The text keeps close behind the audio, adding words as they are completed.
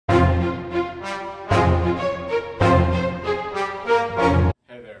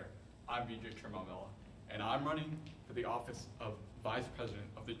and I'm running for the office of Vice President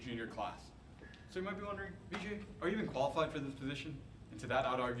of the junior class. So you might be wondering, VJ, are you even qualified for this position? And to that,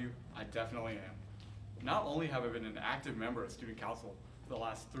 I'd argue, I definitely am. Not only have I been an active member of Student Council for the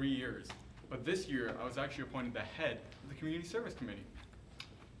last 3 years, but this year I was actually appointed the head of the Community Service Committee.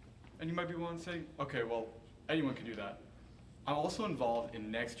 And you might be saying, okay, well, anyone can do that. I'm also involved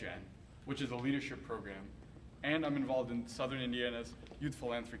in Next Gen, which is a leadership program, and I'm involved in Southern Indiana's Youth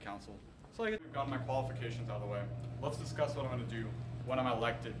Philanthropy Council. So I got my qualifications out of the way. Let's discuss what I'm going to do when I'm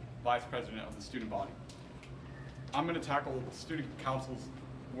elected Vice President of the student body. I'm going to tackle Student Council's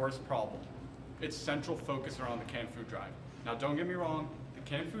worst problem. Its central focus around the canned food drive. Now don't get me wrong, the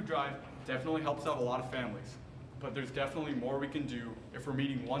canned food drive definitely helps out a lot of families, but there's definitely more we can do if we're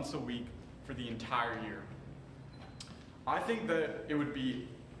meeting once a week for the entire year. I think that it would be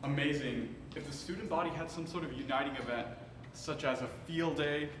amazing if the student body had some sort of uniting event, such as a field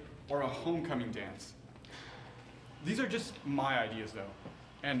day or a homecoming dance. These are just my ideas though,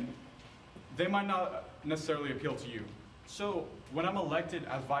 and they might not necessarily appeal to you. So when I'm elected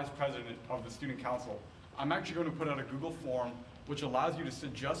as Vice President of the Student Council, I'm actually going to put out a Google form which allows you to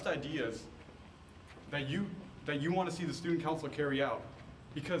suggest ideas that you want to see the Student Council carry out.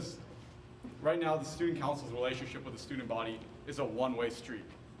 Because right now the Student Council's relationship with the student body is a one-way street.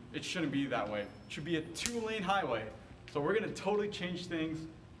 It shouldn't be that way. It should be a two-lane highway. So we're going to totally change things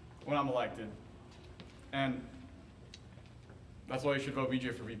when I'm elected. And that's why you should vote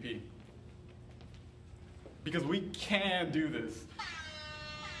VJ for VP. Because we can do this.